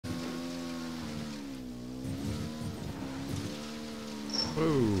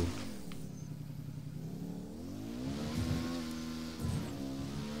Whoa.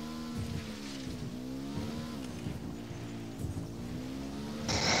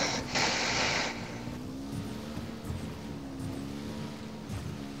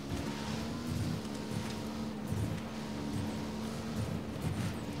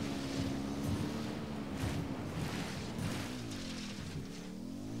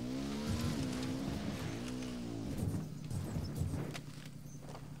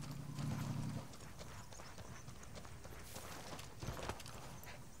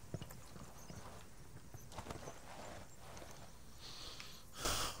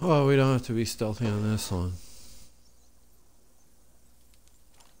 Well, we don't have to be stealthy on this one.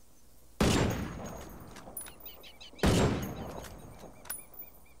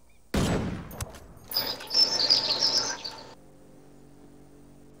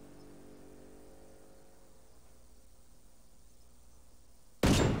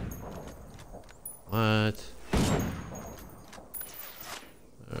 What?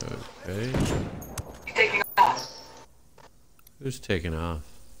 Okay. Taking off. Who's taking off?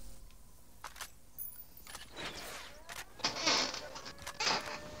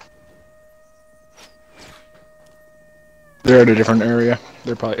 They're at a different area.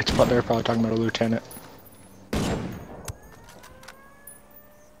 They're probably talking about a lieutenant.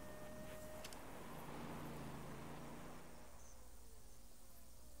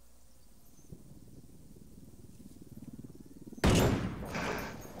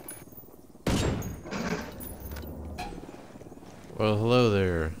 Well, hello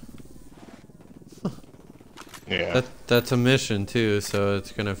there. Yeah. That's a mission too, so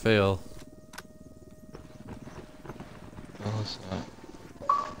it's gonna fail. What's that?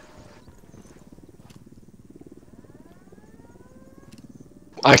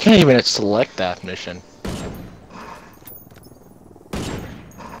 I can't even select that mission.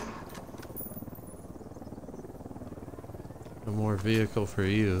 No more vehicle for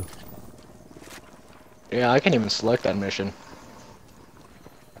you. Yeah, I can't even select that mission.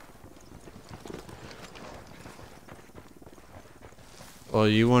 Well,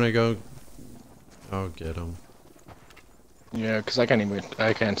 you want to go? I'll get him. Yeah, because I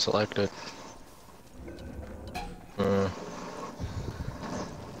can't select it. Got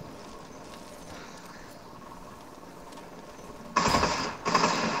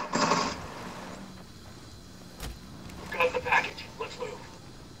the package. Let's move.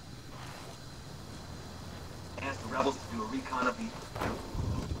 Ask the rebels to do a recon of the...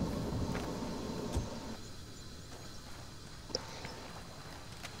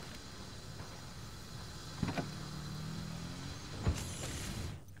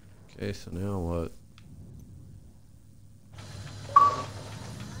 Okay, so now what?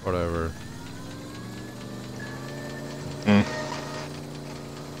 Whatever.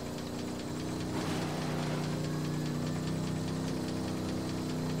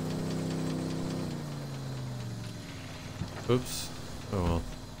 Oops. Oh well.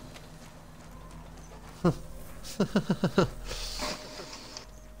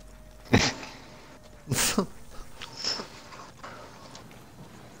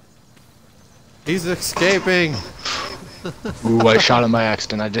 He's escaping! Ooh, I shot him by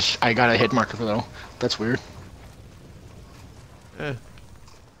accident. I got a hit marker though. That's weird. Eh.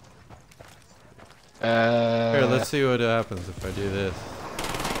 Here, Here, let's see what happens if I do this.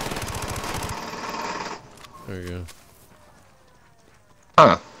 There we go.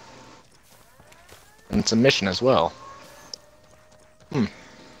 Huh. And it's a mission as well.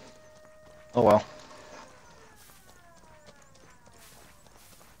 Oh well.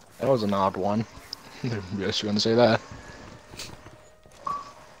 That was an odd one. Yes, you want to say that.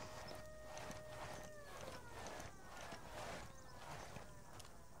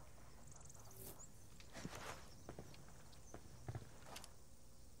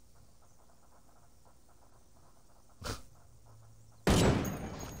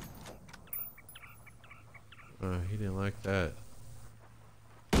 He didn't like that.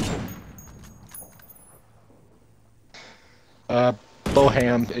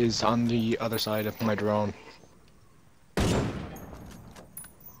 Boham is on the other side of my drone.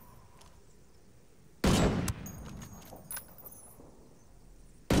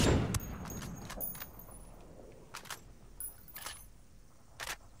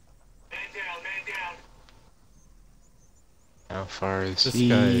 Man down. How far is This he?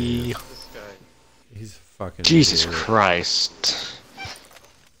 guy. He's fucking. Jesus idiot. Christ.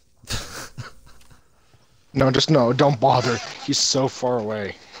 No, don't bother. He's so far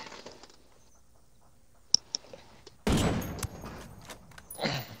away.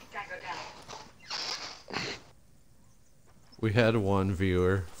 We had one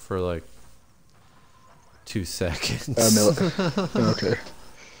viewer for like 2 seconds. Okay.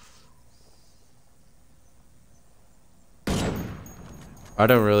 I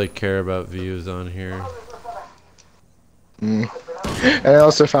don't really care about views on here. And I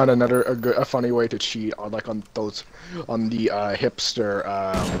also found a funny way to cheat on on the hipster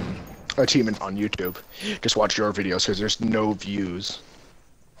achievement on YouTube. Just watch your videos because there's no views.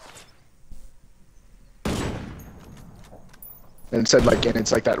 And it said and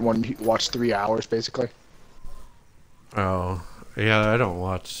it's like that one you watch 3 hours basically. Oh, yeah, I don't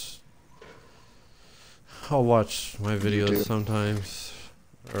watch. I'll watch my videos YouTube. sometimes,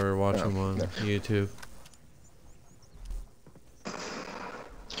 or watch them on YouTube.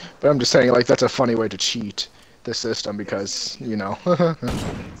 But I'm just saying, that's a funny way to cheat the system because, you know,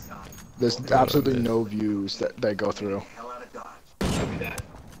 there's absolutely no views that go through.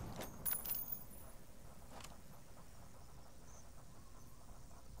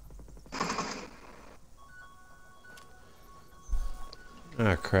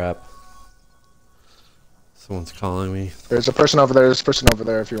 Ah, crap. Someone's calling me. There's a person over there. There's a person over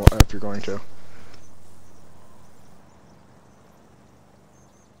there if you're going to.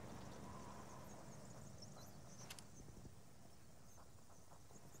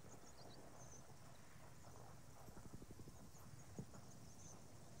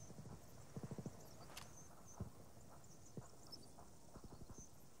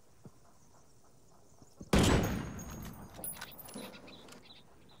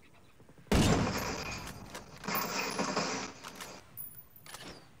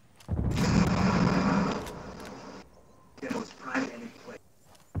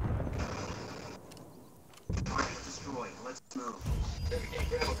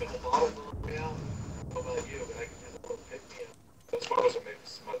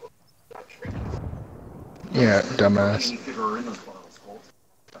 Yeah, dumbass.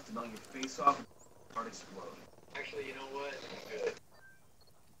 Actually, you know what? Good.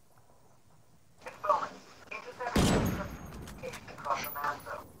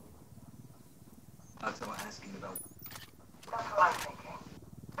 That's what I'm asking about. That's what I'm thinking.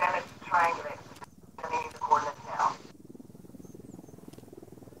 Then it's triangulate. I need the coordinates now.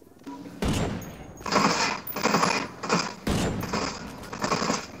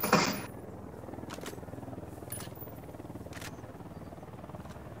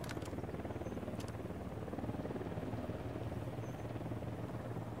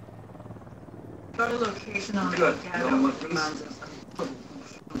 Go to location on Good. the No one, please. reminds us.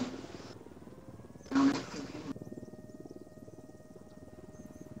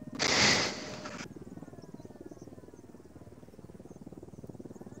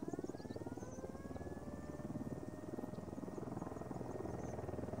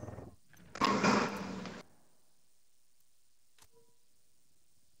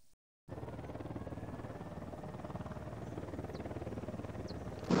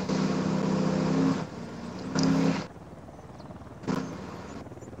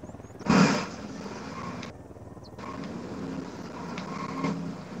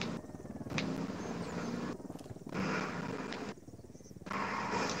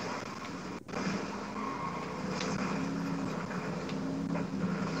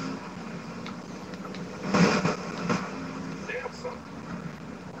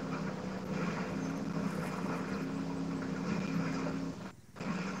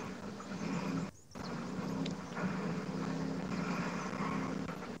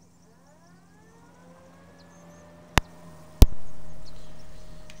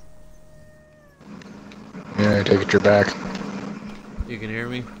 Yeah, I take it you're back. You can hear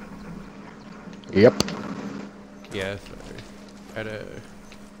me? Yep. Yeah, sorry. I had a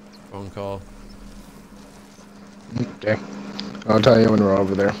phone call. Okay. I'll tell you when we're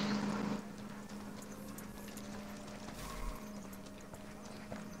over there.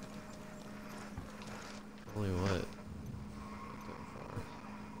 Only what?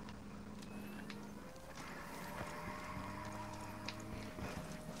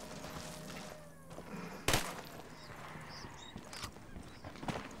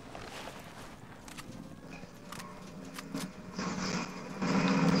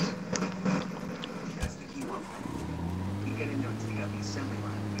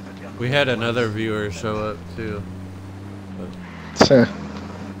 We had another viewer show up too.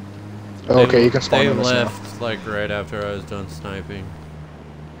 Okay, you can spawn They on this now. left like right after I was done sniping.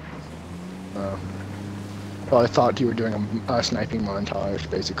 Well, I thought you were doing a sniping montage,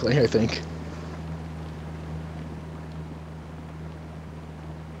 basically, I think.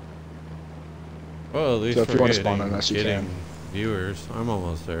 Well, at least So if you we're want to spawn on us, you getting can. viewers. I'm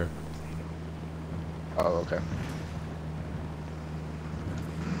almost there. Oh, okay.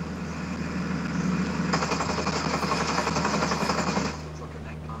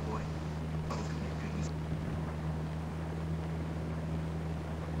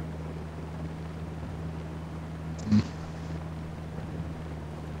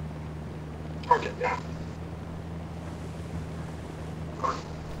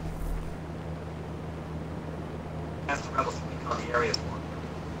 Ask the rebels to recon the area for me.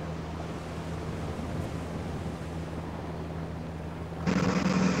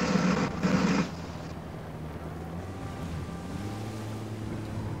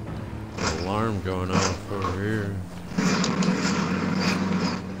 Alarm going off over here.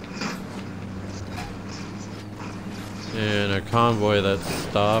 And a convoy that's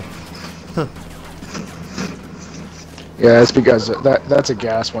stopped. Yeah, it's because that's a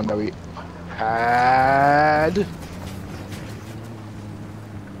gas one that we had.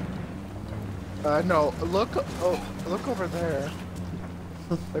 No, look. Oh, look over there.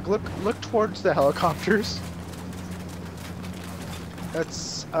 Like, look towards the helicopters.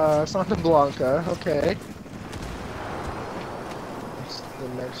 That's Santa Blanca. Okay. That's the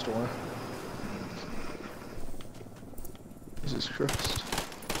next one. Jesus Christ.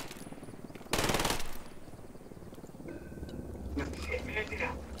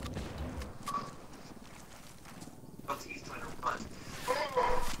 He's trying to run.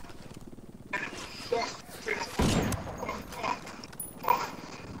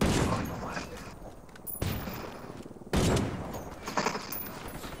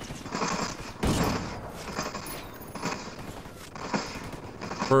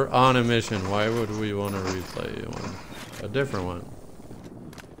 We're on a mission. Why would we want to replay one? A different one.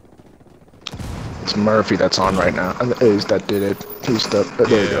 It's Murphy that's on right now. Is that did it? He's the.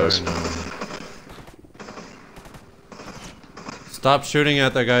 There he goes. I know. Stop shooting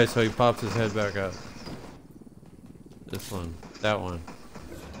at that guy so he pops his head back up. This one. That one.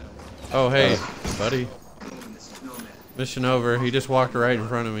 Oh, hey, buddy. Mission over. He just walked right in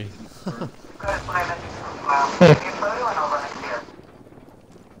front of me. Got 5 minutes from file. Take a photo and I'll run it here.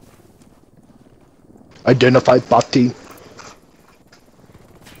 Identified party.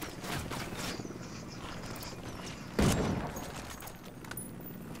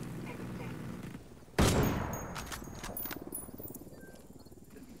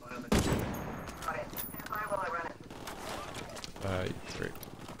 Got it. Stand by while I run it. Great.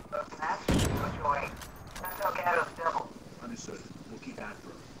 That's which way? That's Elgato's double. Understood. We'll keep after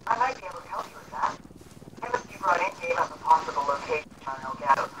him. I might be able to help you with that. Chemist you brought in gave us a possible location on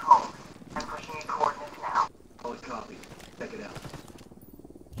Elgato's home. I'm pushing you coordinates now. Always copy. Check it out.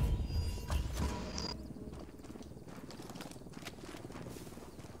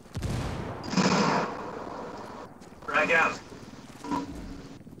 Drag out.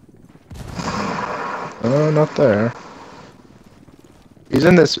 Oh, not there. He's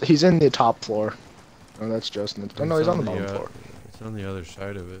in this. He's in the top floor. Oh, that's Justin. Oh no, he's on the bottom floor. It's on the other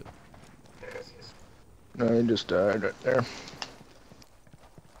side of it. No, he just died right there.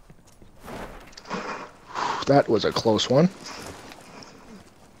 That was a close one.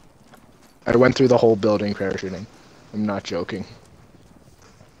 I went through the whole building parachuting. I'm not joking.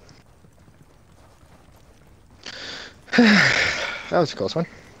 That was a close one.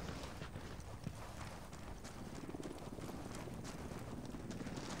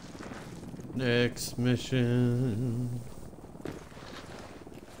 Next mission.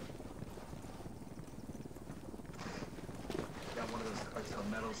 Got one of those cartel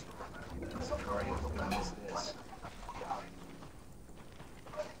medals. Sorry, I'm gonna miss this.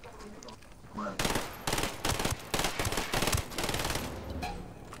 Come on.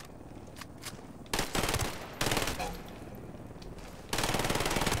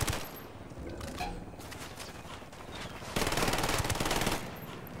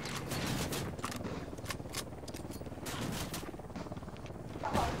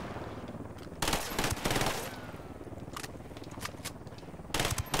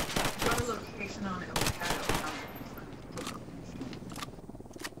 Got a location on Elgato.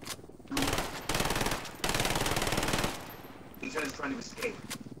 Lieutenant's trying to escape.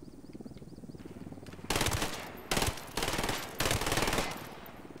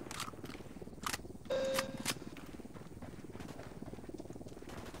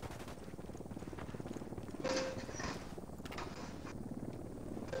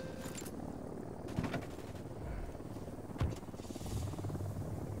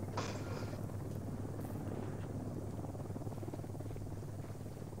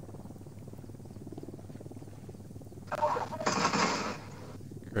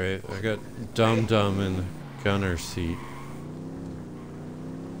 Great. I got Dum Dum in the gunner seat.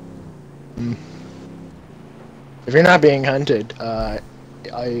 If you're not being hunted,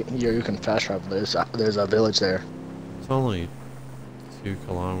 you can fast travel. There's a village there. It's only 2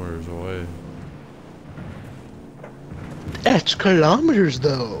 kilometers away. That's kilometers,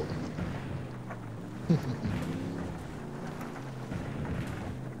 though.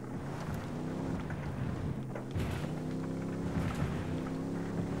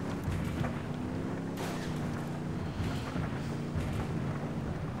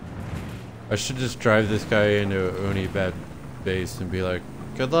 I should just drive this guy into a Uni bad base and be like,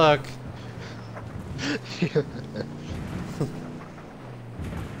 good luck.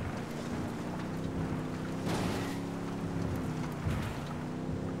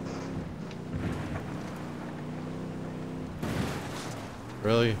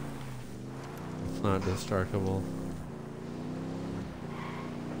 Really? It's not destructible.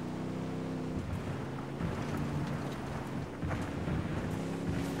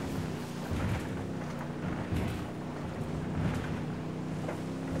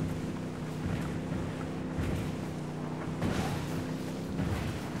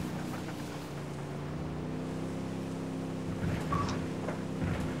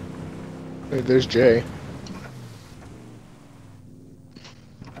 Hey, there's Jay.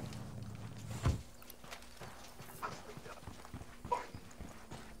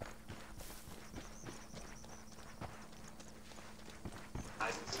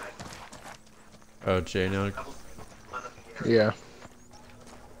 Oh, Jay now. Yeah.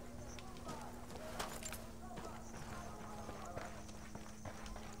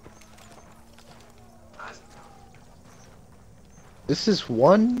 This is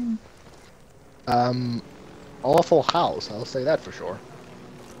one awful house, I'll say that for sure.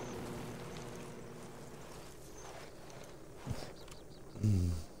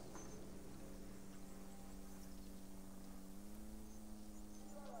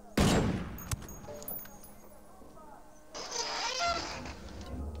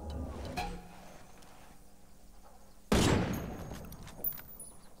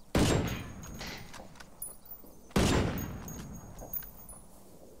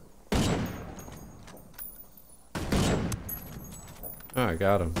 Oh, I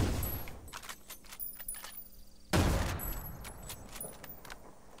got him.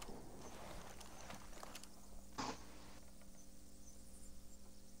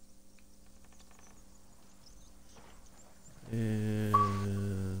 And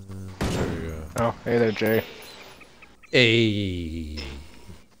there we go. Oh, hey there, Jay. Hey.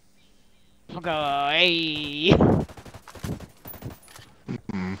 Okay.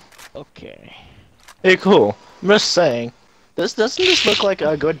 Okay. Hey, cool. I'm just saying, doesn't this look like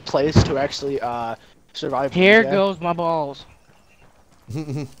a good place to actually survive? Here yeah? goes my balls.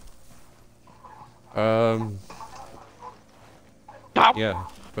 Yeah,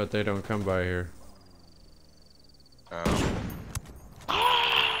 but they don't come by here.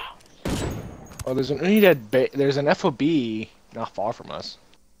 Oh, there's there's an FOB not far from us.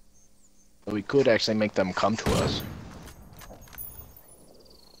 But we could actually make them come to us.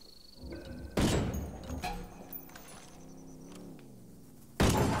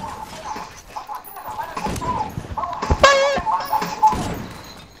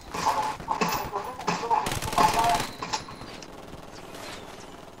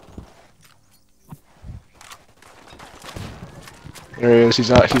 There he is. He's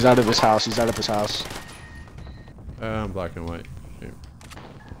out of his house. He's out of his house. Black and white. Here.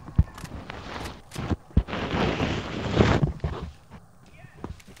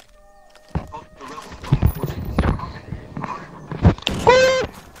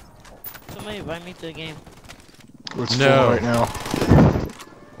 Somebody invite me to the game. Let's No. right now.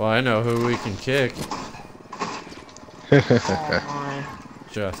 Well, I know who we can kick. Oh my.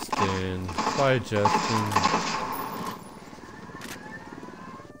 Justin. Bye, Justin.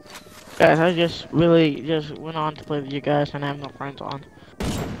 Guys, I just really just went on to play with you guys and I have no friends on.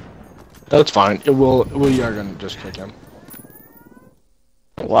 That's fine. We are gonna just kick him.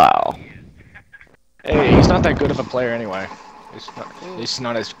 Wow. Hey, he's not that good of a player anyway. He's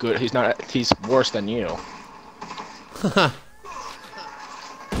not as good. He's worse than you.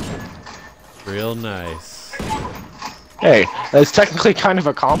 Real nice. Hey, that's technically kind of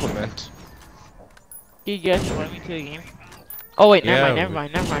a compliment. Can you guys invite me to the game? Oh wait, never Yeah,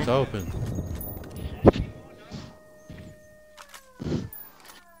 mind. It's open.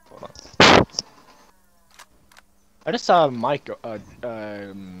 I just saw Mike do Who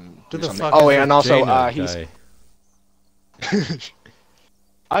the something. fuck Oh, is yeah, and this also J-Nut he's. guy?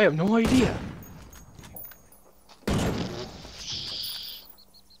 I have no idea.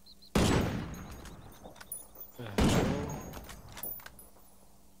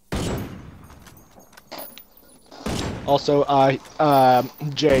 Also,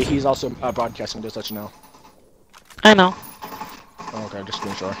 Jay, he's also broadcasting, just let you know. I know. Oh, okay, just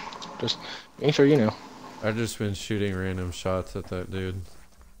being sure. Just making sure you knew. I've just been shooting random shots at that dude.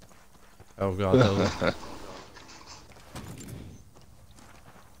 Oh god, that was...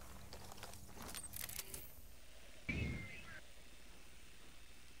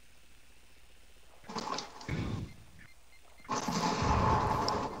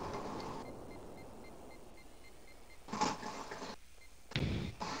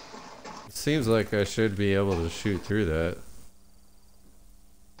 seems like I should be able to shoot through that.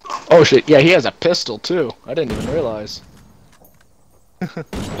 Oh shit! Yeah, he has a pistol too. I didn't even realize.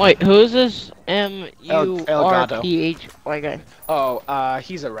 Wait, who is this MURPHY guy? Oh,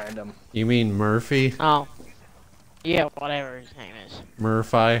 he's a random. You mean Murphy? Oh. Yeah, whatever his name is.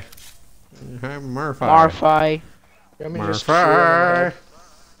 Murphy? I'm Murphy. Marphy. You want me to just shoot him in the head?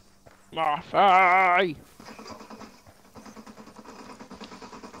 Marphy.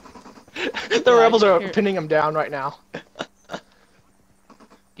 The rebels are pinning him down right now.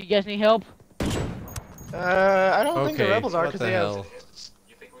 Do you guys need help? I don't think the rebels are what because the they hell? have.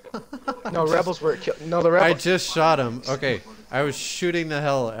 No, rebels were killed. No, the rebels. I just shot him. Okay, I was shooting the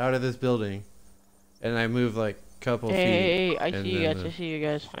hell out of this building, and I moved like a couple feet. Hey, I and see you then guys. I see you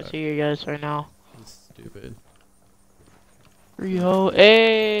guys. I see you guys right now. Stupid. Rio,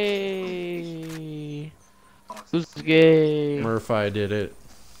 hey. Who's gay? Murphy did it.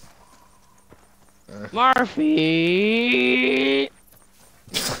 Murphy.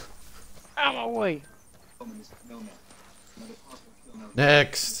 I'm away.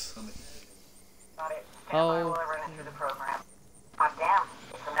 Next. Got it. Oh. I will run it through the program. Hot damn.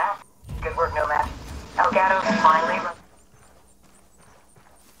 It's a mess. Good work, Nomad. Elgato's finally run.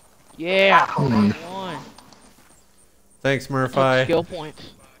 Yeah. One. Thanks, Murphy. Skill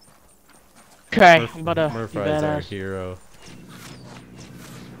points. Okay, I'm about to be Murphy's our badass. hero.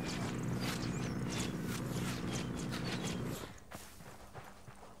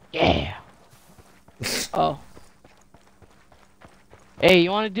 Yeah. Oh. Hey,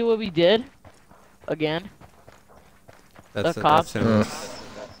 you want to do what we did? Again? That cops. sounds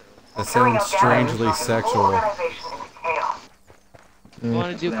strangely sexual. You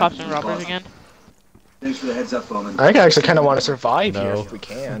want to do cops and robbers again? Thanks for the heads up, Bowman. I actually kind of want to survive here No. if we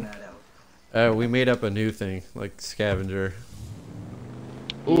can. We made up a new thing, like scavenger.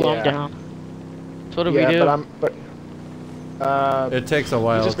 Ooh, Yeah. I'm down. So what do Yeah, we do? It takes a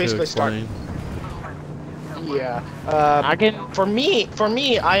while just to basically start- explain. Yeah. I can. For me,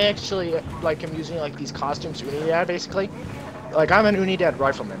 I actually like am using like these costumes Unidad basically. Like I'm an Unidad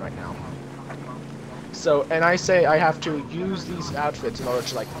rifleman right now. So, and I say I have to use these outfits in order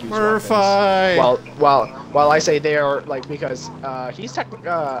to like use Murphy! weapons. While I say they are like because he's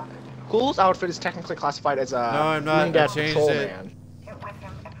Cool's outfit is technically classified as a No, I'm not. I Unidad changed patrolman. it.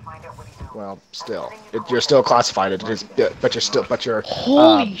 Well, still, you're still classified. It is, but you're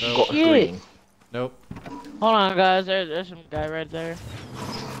Holy go- shit! green. Nope. Hold on, guys. There's some guy right there.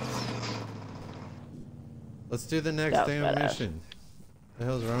 Let's do the next That was damn badass. mission. What the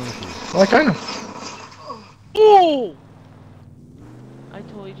hell's wrong with you? Well, I kind of. Ooh! I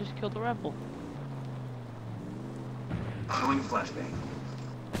totally just killed the rebel. Showing flashbang.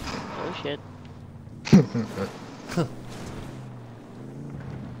 Oh shit.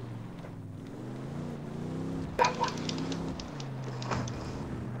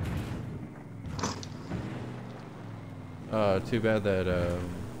 Too bad that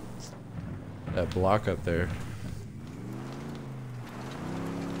that block up there.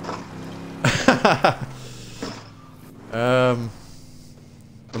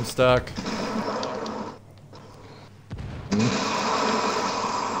 I'm stuck.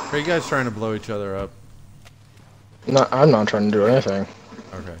 Are you guys trying to blow each other up? No, I'm not trying to do anything.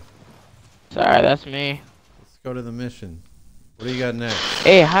 Okay. Sorry, that's me. Let's go to the mission. What do you got next?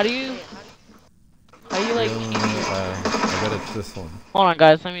 Hey, how do you like cheat? I bet it's this one. Hold on,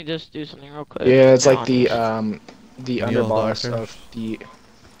 guys. Let me just do something real quick. Yeah, it's like Hold the on. underboss Doctor? of the. Is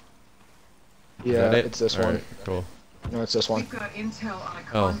Yeah, that it? it's this All one. right, cool. No, it's this one. We've got intel on a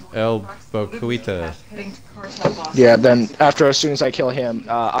Oh, convoy El of trucks loaded with Boquita. cash heading to cartel bosses. Yeah, then as soon as I kill him,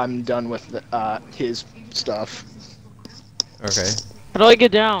 I'm done with his stuff. Okay. How do I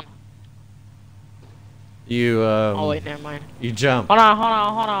get down? You Oh wait, never mind. you jump. Hold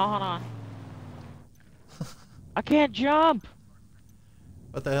on. I can't jump.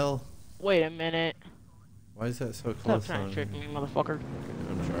 What the hell? Wait a minute. Why is that so Stop close trying on? to trick me, motherfucker.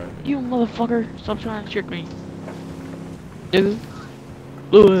 I'm trying. You motherfucker. Stop trying to trick me. Nigga.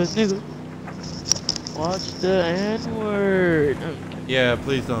 Lewis, nigga. Watch the N-word. Yeah,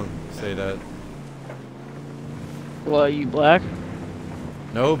 please don't say that. What, you black?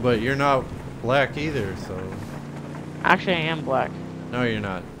 No, but you're not black either, so. Actually, I am black. No, you're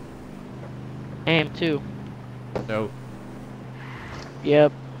not. I am too. Nope.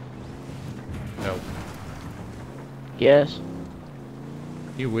 Yep. Nope. Yes.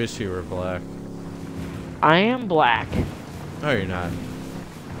 You wish you were black. I am black. No, you're not.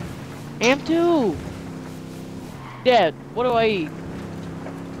 I am too. Dad, what do I eat?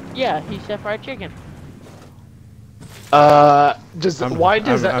 Yeah, he said fried chicken. Why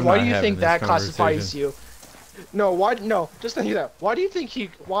does that? I'm Why not do you having think this that classifies conversation. you? No, why? No, just think that. Why do you think he?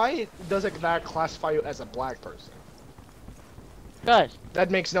 Why does it that classify you as a black person? Guys,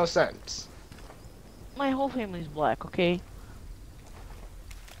 That makes no sense. my whole family's black, okay?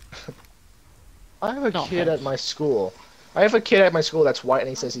 I have a No kid offense. at my school. I have a kid at my school that's white and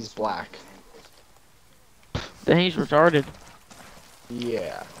he says he's black. Then he's retarded.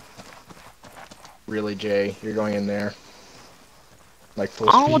 Yeah. Really, Jay? You're going in there? Like full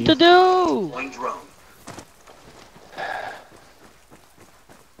I don't know what to speed? do! Flying drone.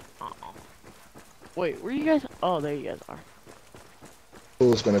 Uh-oh. Wait, where you guys? Oh, there you guys are.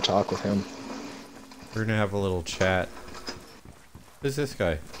 Who's gonna talk with him? We're gonna have a little chat. Who's this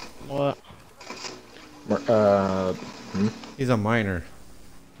guy? What? He's a miner.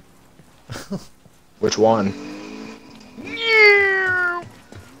 Which one?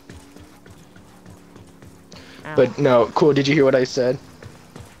 Ow. But no, cool. Did you hear what I said?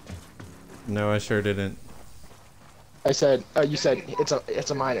 No, I sure didn't. I said, you said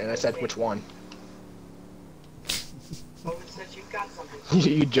it's a miner, and I said which one? Well, it says you've got something.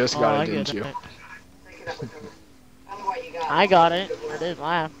 You just Oh, got I it, didn't get you? it. Take it up with her. Tell me what you got. I got it. I didn't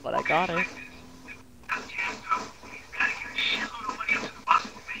laugh, but I got it.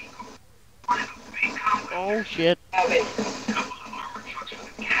 Oh shit. Have it.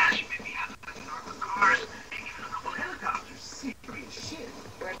 Helicopters, secret shit.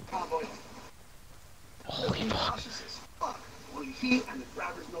 Where's the convoy? Holy fuck. Cautious as fuck. Only he and the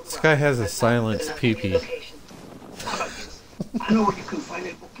drivers know the This route. guy has a silenced pee-pee. Location. How about this? I know where you can find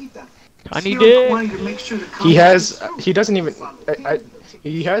El Boquita. Tiny Sierra dick. wanted to make sure the He has. convoy is He doesn't even. through.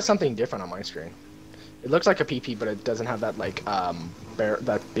 He has something different on my screen. It looks like a PP, but it doesn't have that like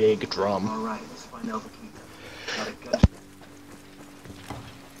that big drum. All right, let's find El Boquita. Got it, got it.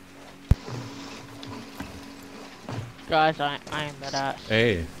 Guys, I am that ass.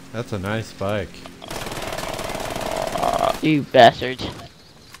 Hey, that's a nice bike. You bastards.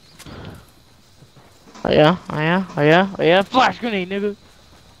 Oh yeah, oh yeah, oh yeah, oh yeah. Flash grenade, nigga.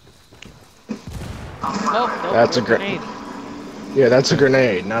 Nope, nope, That's a grenade. Yeah, that's a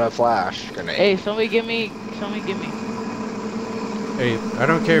grenade, not a flash grenade. Hey, somebody give me. Hey, I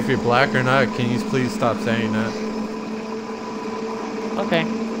don't care if you're black or not. Can you please stop saying that? Okay.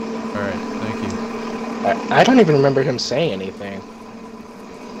 Alright, thank you. I don't even remember him saying anything.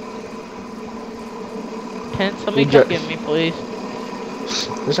 Can somebody Who come ju- get me, please?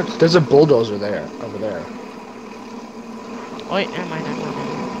 There's a bulldozer there, over there. Wait, never mind, never mind.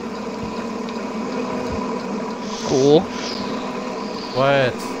 Cool.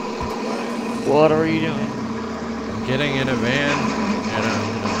 What? What are you doing? I'm getting in a van and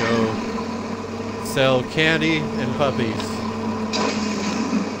I'm gonna go sell candy and puppies.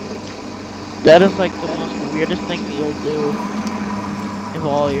 That is like the most weirdest thing that you'll do of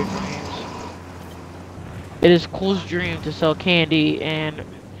all your dreams. It is Cole's dream to sell candy and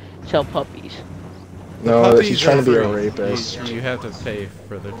sell puppies. No, Puppies he's trying are to be a free. rapist. You have to pay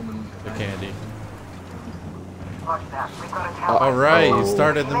for the candy. Roger that. We've got a tower. Alright, you Oh.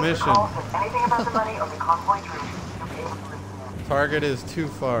 started the Make mission. call, says anything about the money or the convoy's route. You'll be able to listen in. Target is too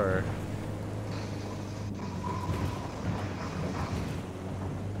far.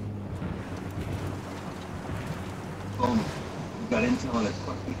 Boom. We got intel on a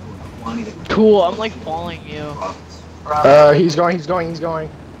truck people in Kwani that Cool, I'm like following you. province. He's going.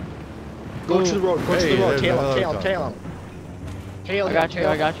 Go to the road, go to Hey, the road, there's tail another him. cop. Tail I him, got you, tail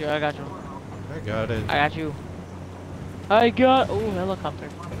I him. got you, I got you. I got it. I got you. I got. Oh, helicopter.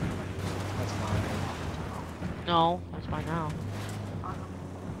 That's fine. No, that's fine now.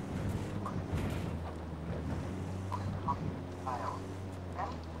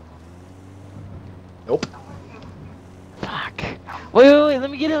 Nope. Fuck. Wait, let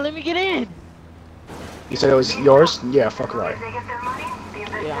me get in, let me get in. You said it was yours? Yeah, fuck right. They get their money, the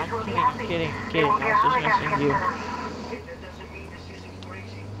Yeah, investors will be I'm happy. kidding. They will I get was just messing with you. That doesn't mean this isn't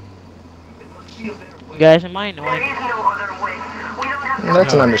crazy. There must be a better way. You guys, am I There annoying? is no other way. We don't have to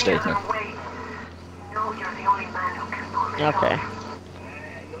That's an find any understatement. other way. No, you're the only man who can pull it Okay. off.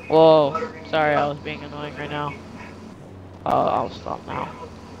 Whoa. Sorry, I was being annoying right now. I'll stop now.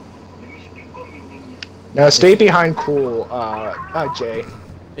 Now stay behind Cool, Jay.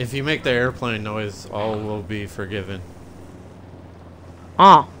 If you make the airplane noise, all will be forgiven.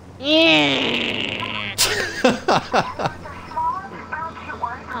 Oh. Yeah.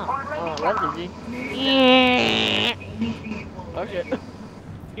 Oh, that's easy. Yeah. Oh shit.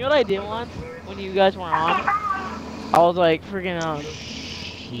 You know what I did once when you guys weren't on? I was like freaking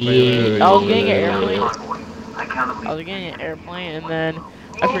Wait, I was getting an airplane. I count I was getting an airplane and then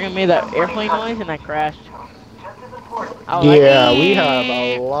I freaking made that airplane noise and I crashed. I was like, Yeah, we have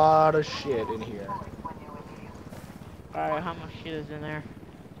a lot of shit in here. Alright, how much shit is in there?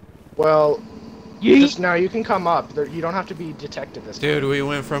 Well, Yeet! just now you can come up. You don't have to be detected this Dude, time. we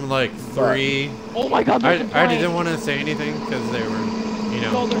went from like 3. Oh my god, I there's a plane! didn't want to say anything because they were, you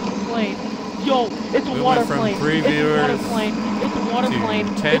Yo, know. there's a plane. Yo, it's a We water went from plane. 3 It's a water viewers plane. It's a water to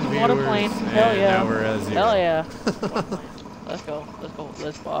plane. 10 It's a water viewers, plane. and Hell yeah. now we're at 0. Hell yeah. Water plane. Let's go. Let's go.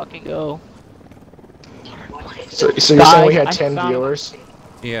 Let's fucking go. So you're saying we had I 10 found- viewers?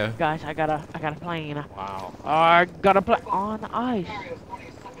 Yeah. Guys, I got a plane. Wow. I got a plane on the ice.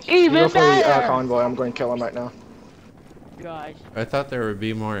 You Even go for the better. convoy. I'm going to kill him right now. Guys, I thought there would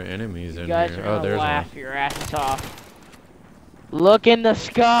be more enemies you in guys here. are Oh, gonna there's laugh one. your asses off. Look in the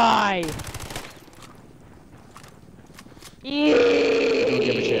sky. Yeah. Don't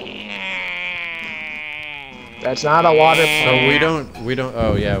give a shit. That's not a water So plane. we don't,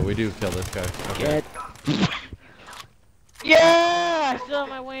 oh yeah, we do kill this guy. Okay. Get. Yeah! I still have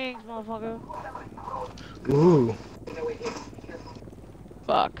my wings, motherfucker. Ooh.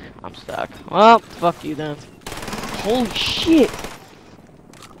 Fuck, I'm stuck. Well, fuck you then. Holy shit!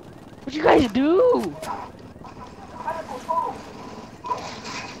 What'd you guys do?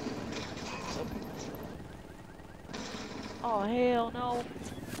 Oh hell no.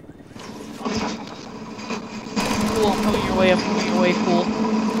 Cool, I'm coming your way, cool.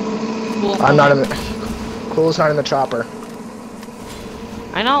 Cool, I'm not in the... Cool's not in the chopper.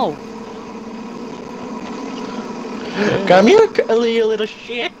 I know. Come here, you little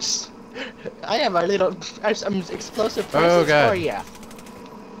shits. I have a little... some explosive presents God. for ya.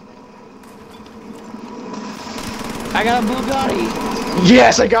 I got a Bugatti.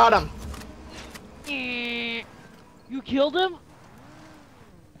 Yes, I got him! You killed him?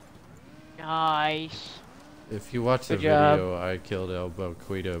 Nice. If you watch the Good job. video, I killed El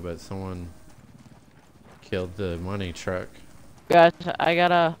Boquito, but someone killed the money truck. Guys, I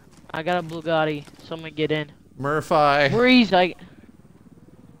got a Bugatti. Someone get in. Murphy. Breeze,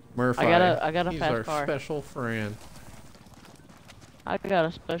 Murphy. I got a He's fast our car. special friend. I got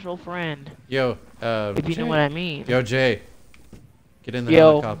a special friend. Yo, If you know what I mean. Yo, Jay. Get in the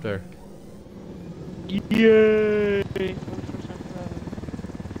Yo. helicopter. Yay!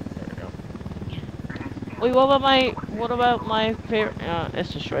 Wait, what about my favorite?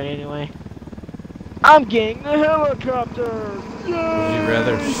 It's destroyed anyway. I'm getting the helicopter. Would you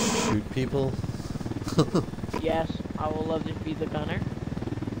rather shoot people? Yes, I will love to be the gunner.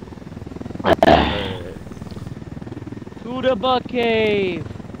 Alright. To the butt cave.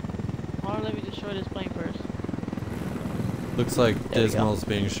 Alright, let me destroy this plane first. Looks like There we go. Dismal's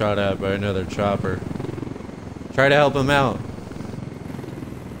being shot at by another chopper. Try to help him out.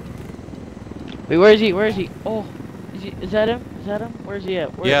 Wait, where is he? Where is he? Oh, is that him? Is that him? Where is he at?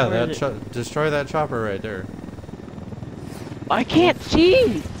 Yeah, where that is it? destroy that chopper right there. I can't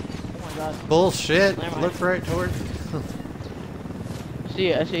see. Oh my god. Bullshit. Never mind. Look right towards. See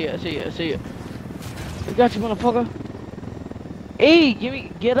ya, I see ya, I see ya, I see ya. We got you, motherfucker. Hey,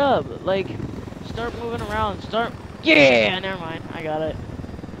 get up. Like, start moving around. Yeah, never mind. I got it.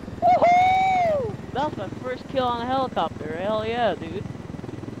 Woohoo! That was my first kill on a helicopter. Hell yeah, dude.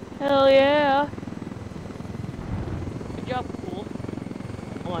 Hell yeah. Good job, cool.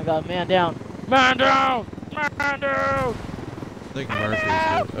 Oh my god, man down. Man down! Man down! I think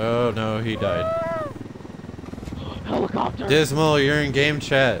Murphy's good. Oh no, he died. Helicopter! Dismal, you're in game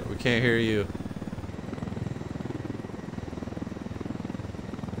chat. We can't hear you.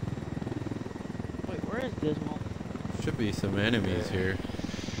 Wait, where is Dismal? Should be some enemies here.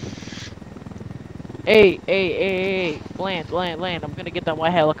 Hey. Land. I'm gonna get that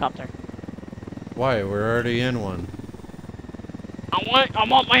white helicopter. Why? We're already in one.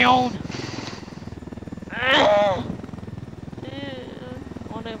 I'm on my own.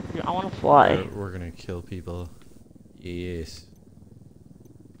 I wanna fly. We're gonna kill people. Yes.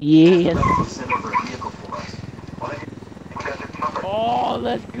 Yes. Send over a vehicle for us. Oh,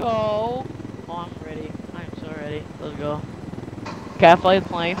 let's go. Oh, I'm ready. I'm so ready. Let's go. Can I fly the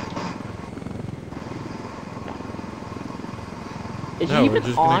plane? Is No, he we're even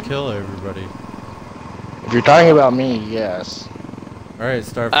just on? gonna kill everybody. If you're talking about me, yes. Alright,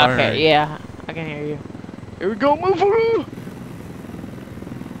 start firing. Okay, yeah. I can hear you. Here we go, motherfucker!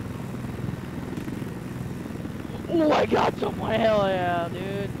 Oh, I got someone. Hell yeah,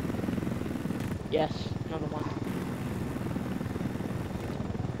 dude. Yes, another one.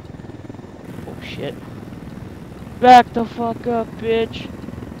 Oh, shit. Back the fuck up, bitch.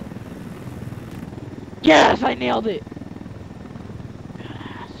 Yes, I nailed it.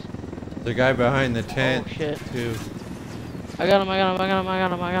 Yes. The guy behind the tent, Oh, shit. too. I got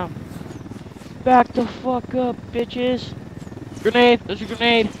him. Back the fuck up, bitches. Grenade! There's a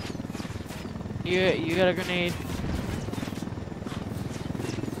grenade! You got a grenade.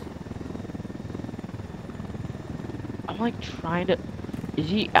 I'm like trying to... Is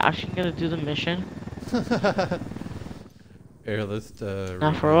he actually gonna do the mission? Here, let's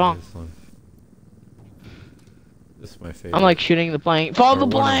Not for redo long. this one. This is my favorite. I'm like shooting the plane. Follow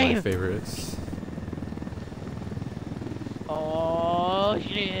the Or one of my plane! favorites. Oh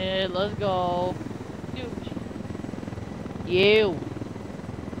shit, let's go. Dude. You.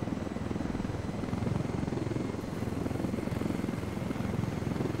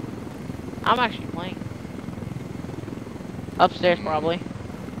 I'm actually playing. Upstairs probably.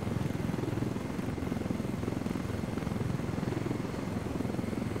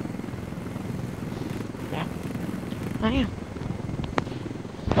 Yeah. I am.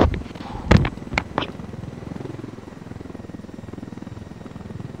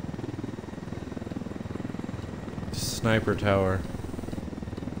 Sniper tower.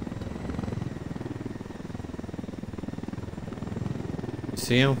 You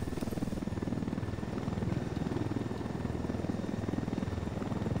see him?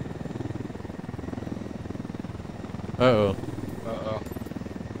 Uh-oh. Uh-oh.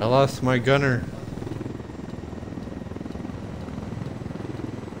 I lost my gunner.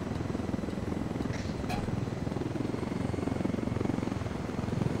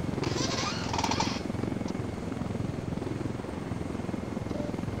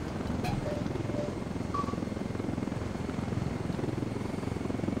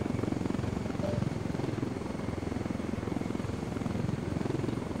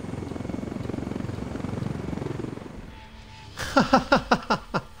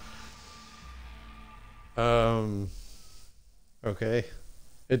 Okay.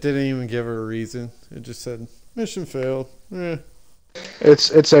 It didn't even give her a reason. It just said, mission failed. Eh.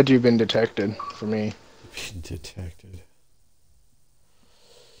 It said you've been detected for me. Being detected.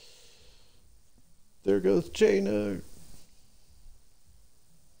 There goes Jaina.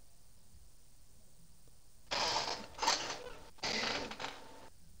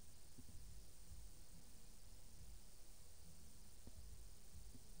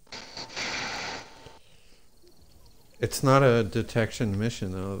 It's not a detection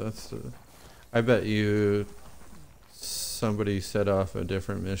mission though. That's the. I bet you somebody set off a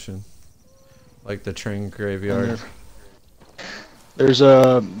different mission, like the train graveyard. There's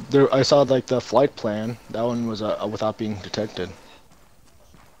I saw like the flight plan. That one was without being detected.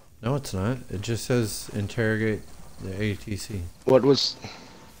 No, it's not. It just says interrogate the ATC. What was?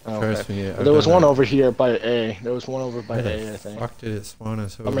 Oh, Trust okay. me. Well, there was one over here by A. There was one over by Where A, the I think. fuck did it spawn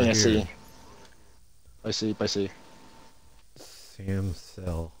us over I mean, I here? see. I see. I see. Sam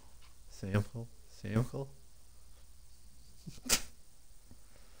cell. Sample? Sample?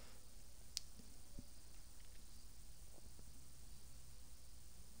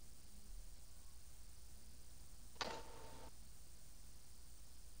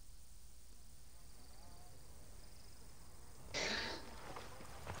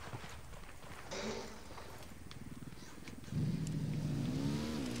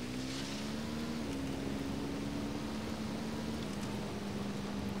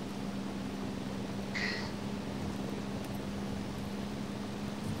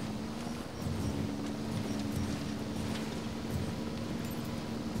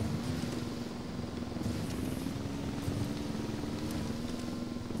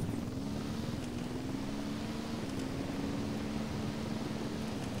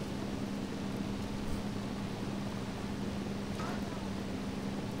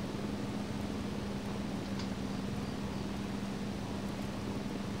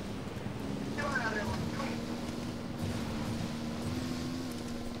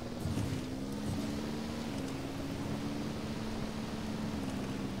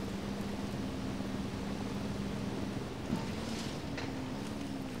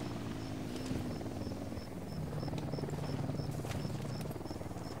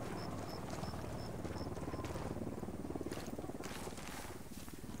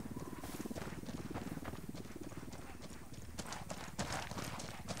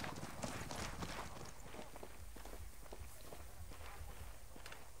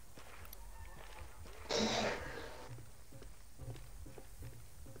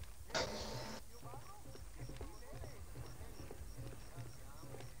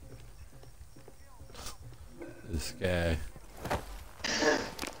 This guy.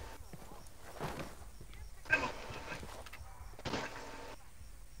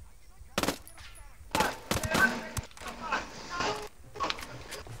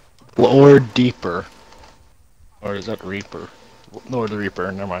 Or deeper. Or is that Reaper? No, the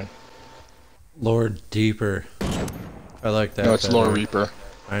Reaper. Never mind. Lord Deeper. I like that. No, it's better. Lore Reaper.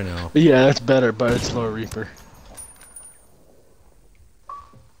 I know. Yeah, it's better, but it's Lore Reaper.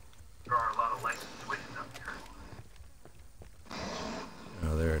 There are a lot of licensed witches up here.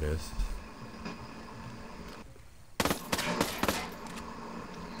 Oh, there it is.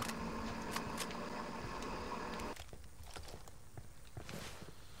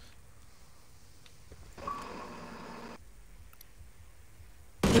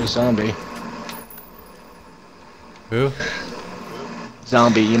 There's Zombie. Who?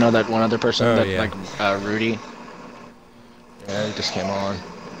 Zombie, you know that one other person Oh, that, yeah. like, Rudy? Yeah, he just came on.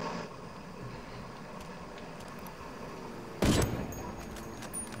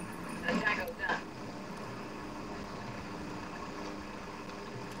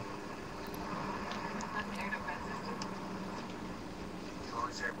 So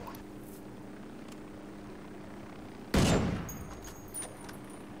is everyone.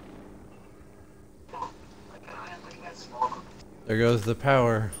 There goes the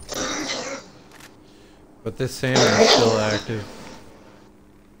power. But this salmon's still active.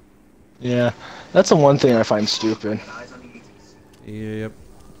 Yeah, that's the one thing I find stupid. Eyes on the ETs. Yep.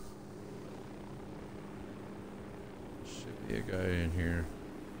 Should be a guy in here.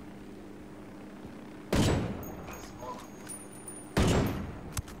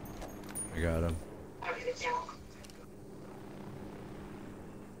 I got him.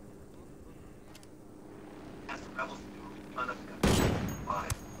 As the rebels do, none of them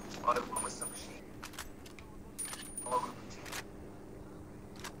alive. Other one with some machine. All group of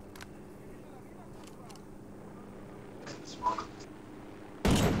 10. Small group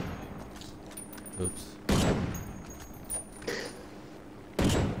of Oops.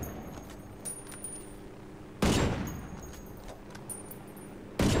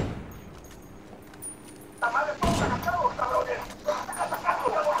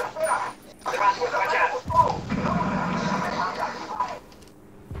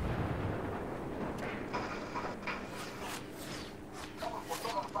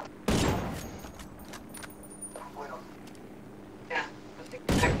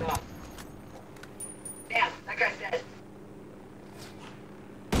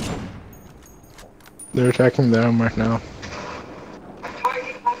 They're attacking them right now.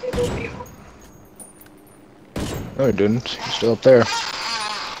 No, he didn't. He's still up there.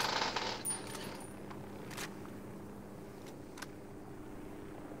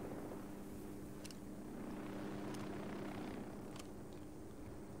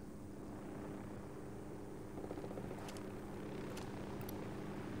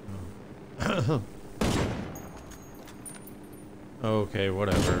 Okay,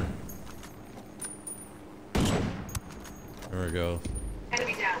 whatever. There we go.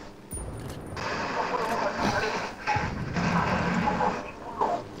 Enemy down.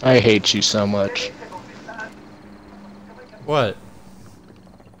 I hate you so much. What?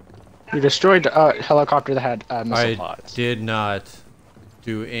 You destroyed a helicopter that had missile I pods. did not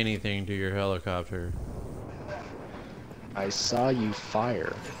do anything to your helicopter. I saw you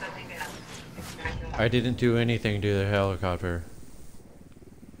fire. I didn't do anything to the helicopter.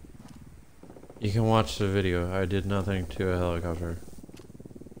 You can watch the video. I did nothing to a helicopter.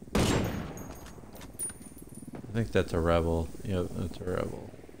 I think that's a rebel. Yep, that's a rebel.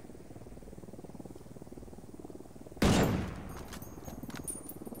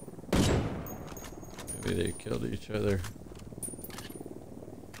 Maybe they killed each other.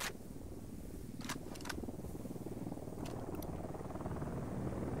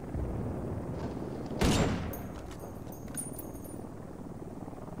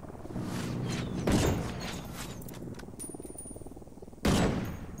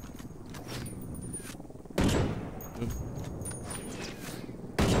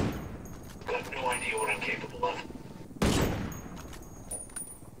 no idea what I'm capable of.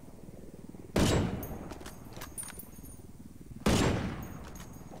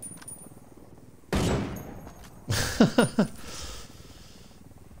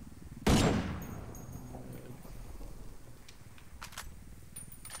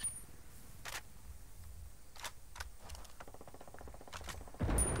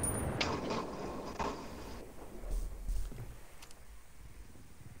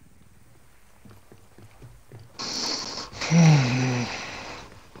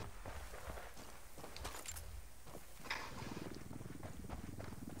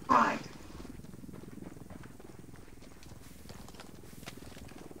 Right.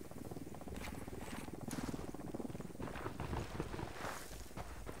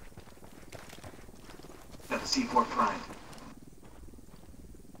 Got the C4 primed.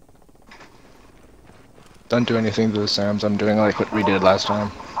 Don't do anything to the Sams. I'm doing like what we did last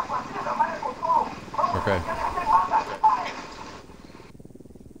time. Okay.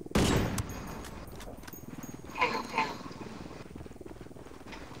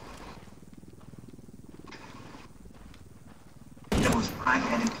 That was prime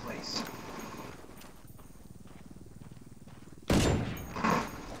and in place.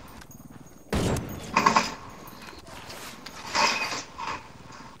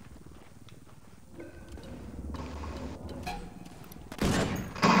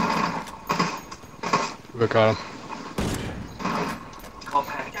 We got him. Call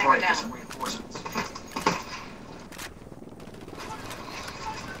panic target for some reinforcements.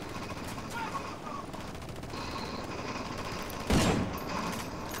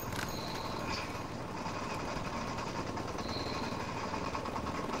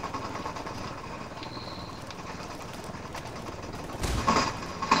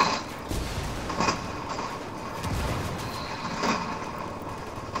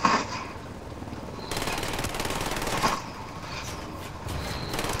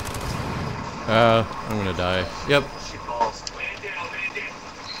 I'm gonna die. Yep. Shit balls. Land down, land down.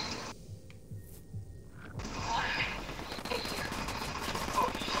 Oh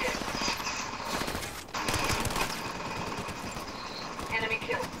shit. Enemy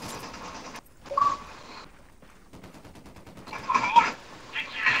killed.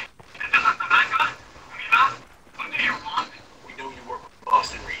 We know you work with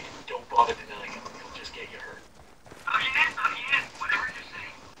Boston Reed. Don't bother denying him. He'll just get you hurt. Whatever you say.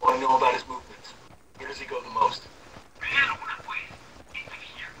 Want to know about his movements? Where does he go the most?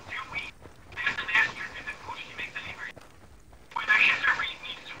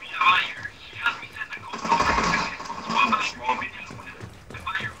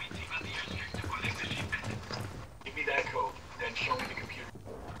 Give me that code, then show me the computer.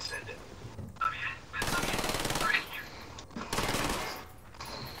 Send it.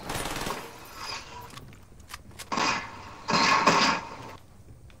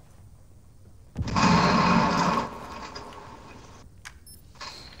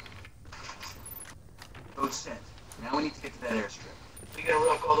 Code sent. Now we need to get to that airstrip. We gonna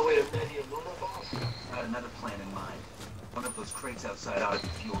rock all the way to Media Luna, boss? Got another plan in mind. One of those crates outside ought to be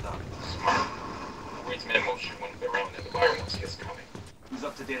fueled up. Smart. Reed's men won't shoot one of their own, and the buyer won't see us coming. Who's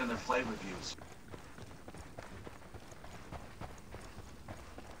up to date on their flight reviews?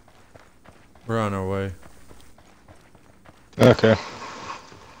 We're on our way. Okay.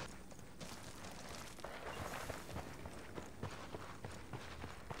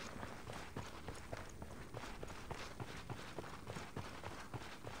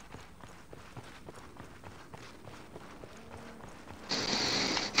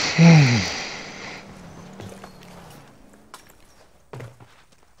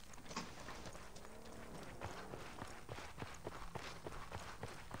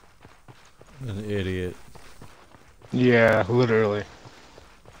 An idiot. Yeah, literally.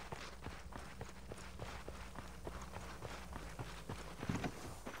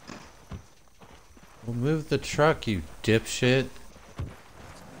 Well, move the truck, you dipshit.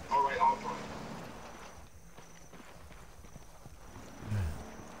 Alright, I'll drive.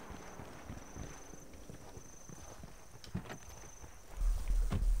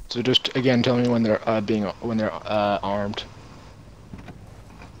 So just again, tell me when they're armed.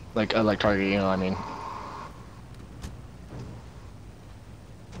 Like targeting, you know what I mean.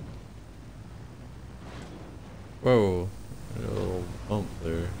 Whoa. A little bump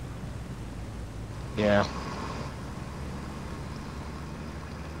there. Yeah.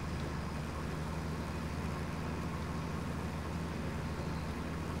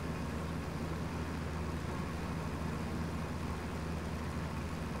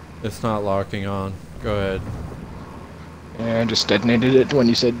 It's not locking on. Go ahead. And just detonated it when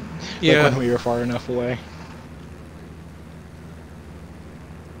you said, Yeah. like when we were far enough away.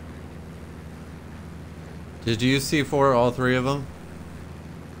 Did you see for all three of them?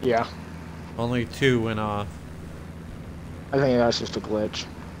 Yeah. Only two went off. I think that's just a glitch.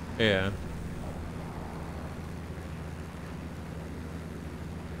 Yeah.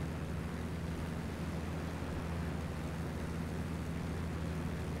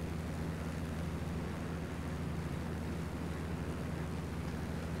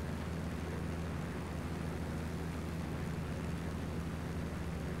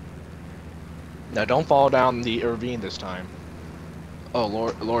 Now don't fall down the ravine this time. Oh,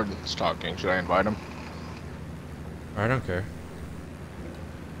 Lord's talking. Should I invite him? I don't care.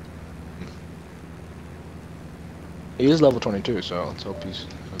 He is level 22, so let's hope he's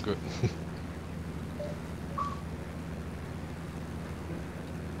good.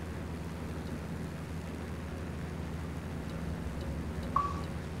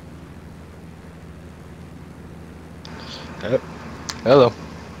 Yep. Hello.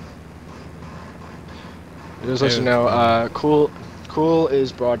 Just let you know, cool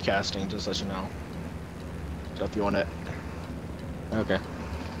is broadcasting, just let you know. So if you want it. Okay.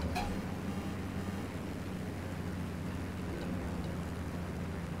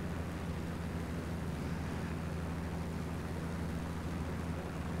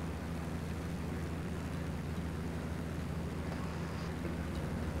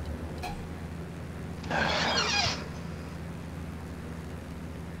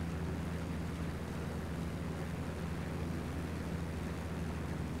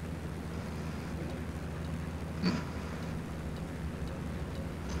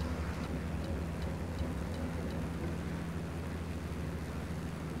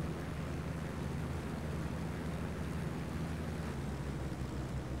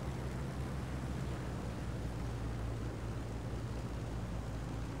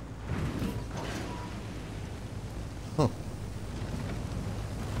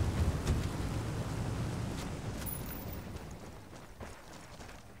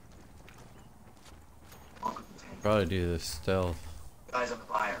 Probably do this stealth. Guys on the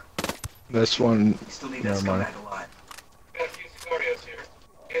fire. This one, We still need that never mind. scumbag alive. Got a few Sicarios here.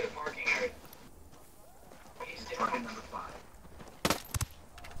 Near the parking area. He's target number 5.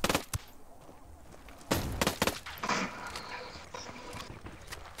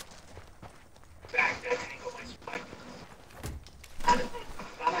 Back that angle, my spike.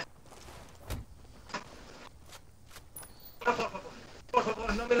 Por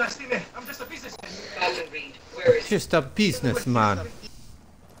favor, no me lastime. I'm just a businessman. Alden Reed, where is Just a businessman.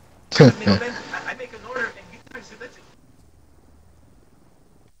 Mi momento.